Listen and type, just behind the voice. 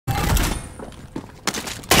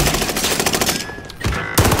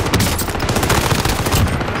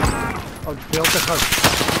Field different.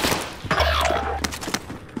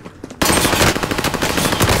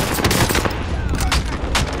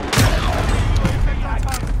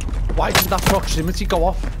 Why did that proximity go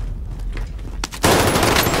off?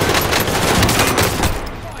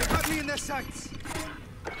 They got me in their sights.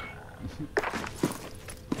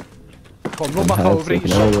 Come on, run back over it, you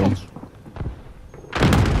suckers.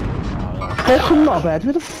 Fucking knobhead,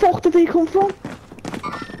 where the fuck did he come from?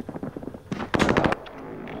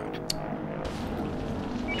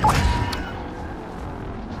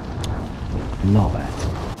 Knobhead.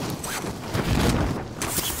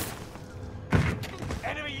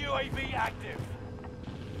 Enemy UAV active.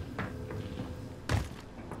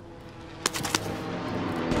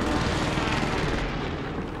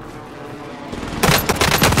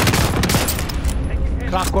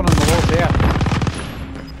 Crack one on the wall here.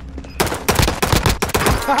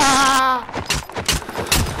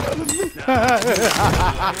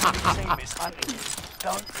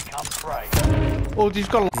 Don't become prey. Oh, he's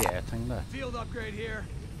got a yeah thing there. Field upgrade here.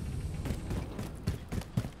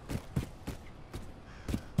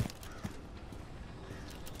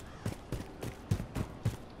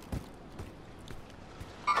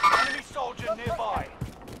 Enemy soldier nearby.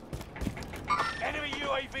 Enemy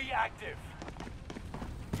UAV active.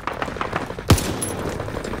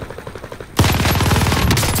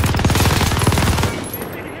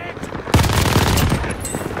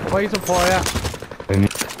 Waiting for you.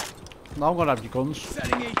 Now I'm gonna have your guns.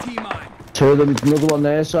 Setting AT mine. Two of them, another one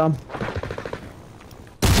there, Sam.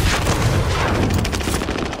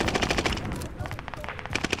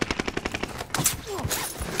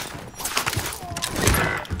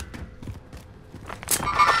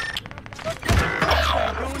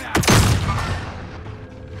 Going out.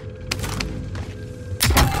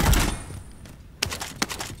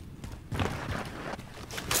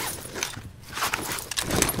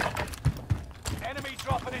 Enemy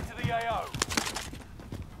dropping into the AO.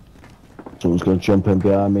 Someone's gonna jump in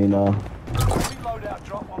behind me now. Reloadout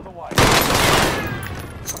drop on the way.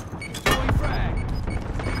 Going frag.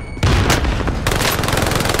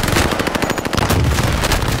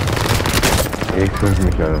 Ik kus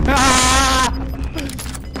me gaan.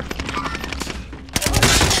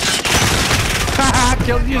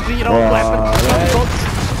 Kill you zero weapons.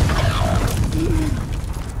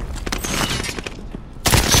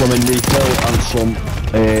 Some in refill and some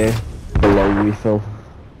below refill.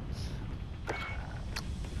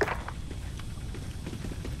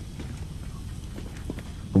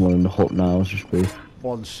 Someone in the hut now as you speak.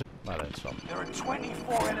 Once. Well, it's some. There are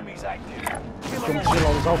 24 enemies active. Kill Come them to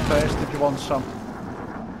those out first if you want some.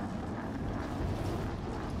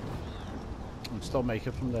 And still make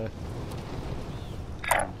it from there.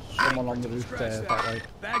 Someone on the roof there, that way.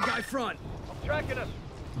 Bad guy front. I'm tracking him.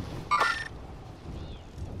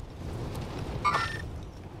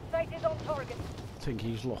 Sight is on target. I think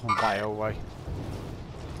he's looking bio way.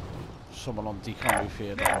 Someone on decon roof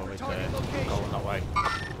here, that way there. Going that way.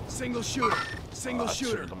 Single shooter. Single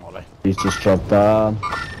shooter. Them already. He's just dropped down.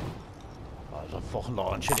 Oh, there's a fucking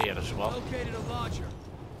launcher here as well. Located a launcher.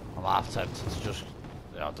 I'm half tempted to just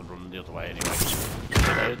have to run the other way anyway.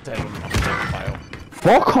 They're running on the bio.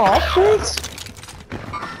 Fuck off, mate!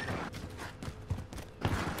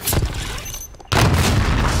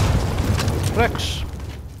 Bricks!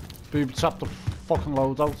 Booby tap the fucking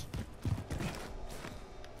load out.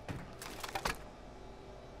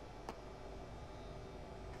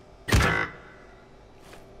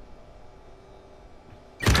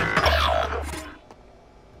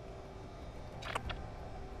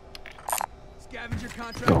 Scavenger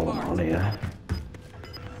contract Go marked. on here.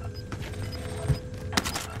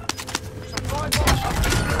 Supply box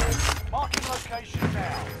upgrade. Marking location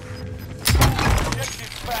now.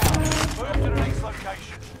 Objective found. Move to the next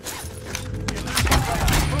location. You're losing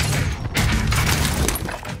ground. Move it.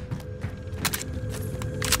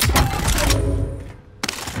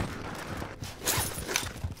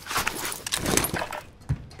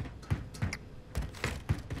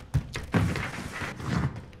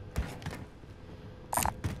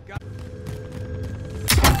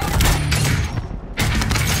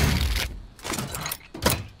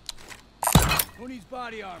 Who needs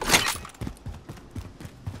body armor?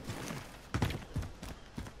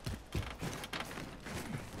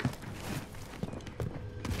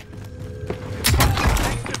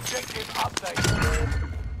 Next objective update.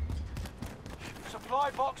 Supply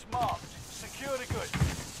box marked. Secure the goods.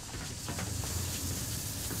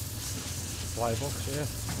 Fly box here.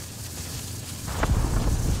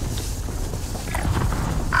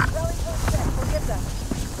 Rally point set. We'll get that.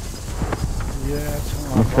 Yeah, it's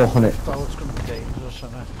I'm fucking it. Though it's going to be dangerous,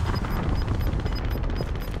 isn't it?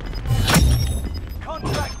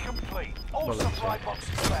 Contract complete. All supply boxes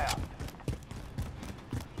found.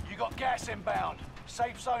 You got gas inbound.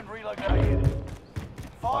 Safe zone relocated.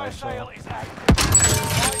 Fire sale is active.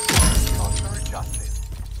 Costs are adjusted.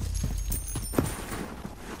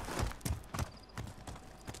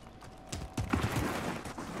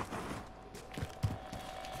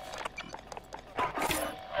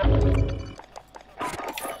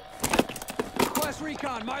 Request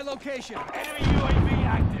recon, my location. Enemy UAV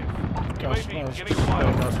active. Gas UAV masks. giving Yeah,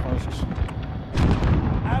 fire. gas masks.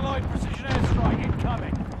 Allied precision airstrike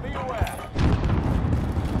incoming. Be aware.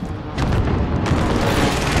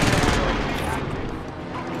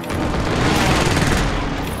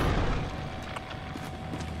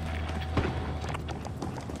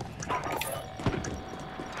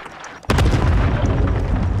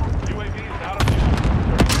 UAV is out of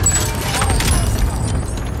view.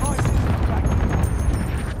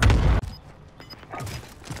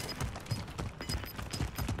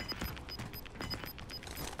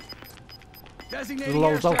 There's Designating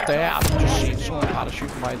loads out airstrike there. I've target. just seen someone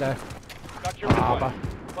parachuting by there. Got your Harbour.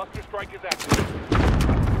 request. Cluster strike is active.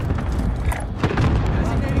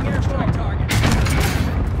 Designating airstrike target.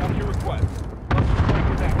 Got your request. Cluster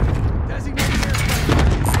strike is active. Designating airstrike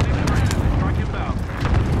target. Strike inbound.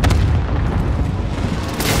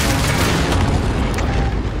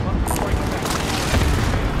 Cluster strike is active.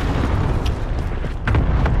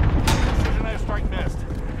 Precision airstrike missed.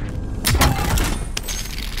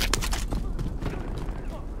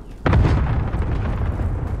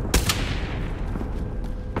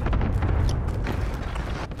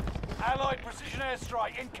 Allied precision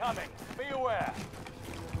airstrike incoming. Be aware.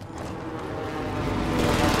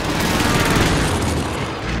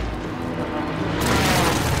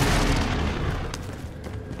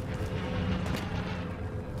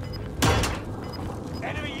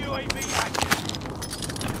 Enemy UAV active.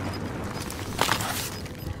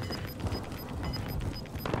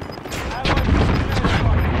 Allied precision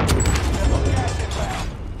airstrike. They've got gas inbound.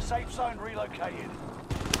 Safe zone relocated.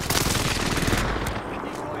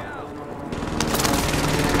 Decoy out.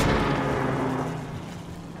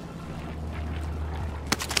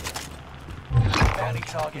 Bounty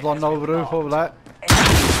target. There's one has over been the roof marked. over there.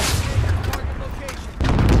 Target location.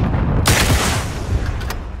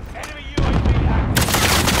 Enemy UAV active.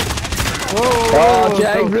 Whoa! Oh,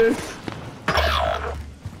 Jay, roof.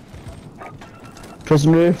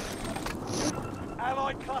 Prison roof.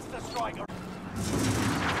 Allied cluster strike.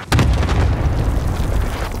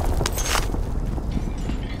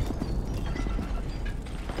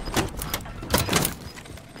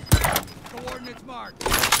 Coordinates marked.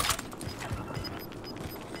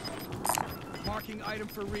 Marking item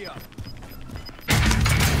for re-up.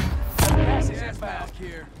 Gas is Gas inbound. mask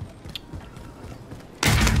here.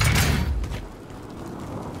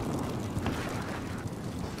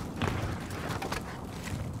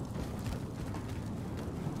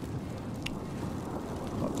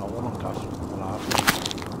 Got no one on gas.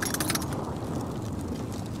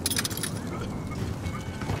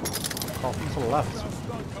 Coffee to the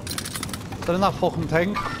left. They're in that fucking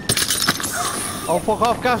thing. Oh, fuck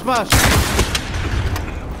off, gas mask!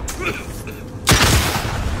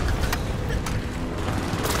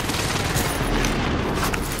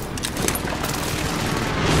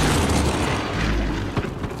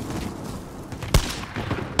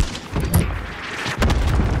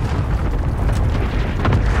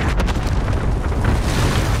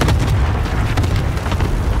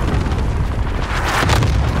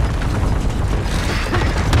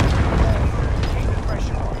 Keep the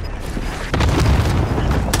pressure on.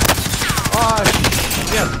 Oh,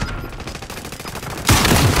 shit!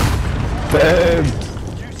 Boom.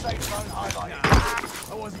 New safe zone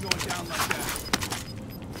highlighted. I wasn't going down like that.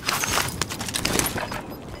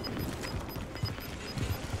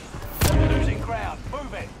 Losing ground.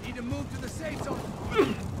 Move it. Need to move to the safe zone.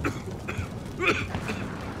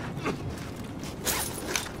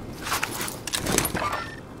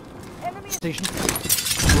 Enemy Station.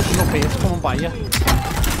 Pushing up here, it's coming by you.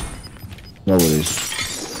 No worries.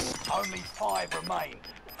 Only 5 remain.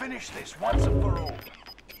 Finish this once and for all.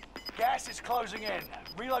 Gas is closing in.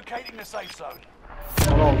 Relocating the safe zone.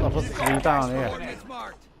 Well, I've got 3 down here. Coordinates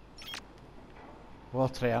marked. Well,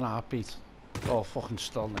 3.5 beat. Oh, fucking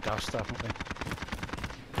still in the gas, definitely.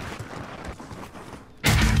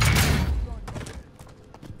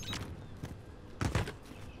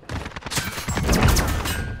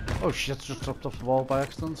 Oh shit, just dropped off the wall by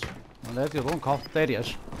accident. And there's the other one, cop. There he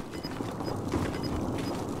is.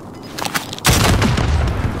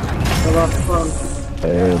 For a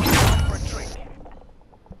drink.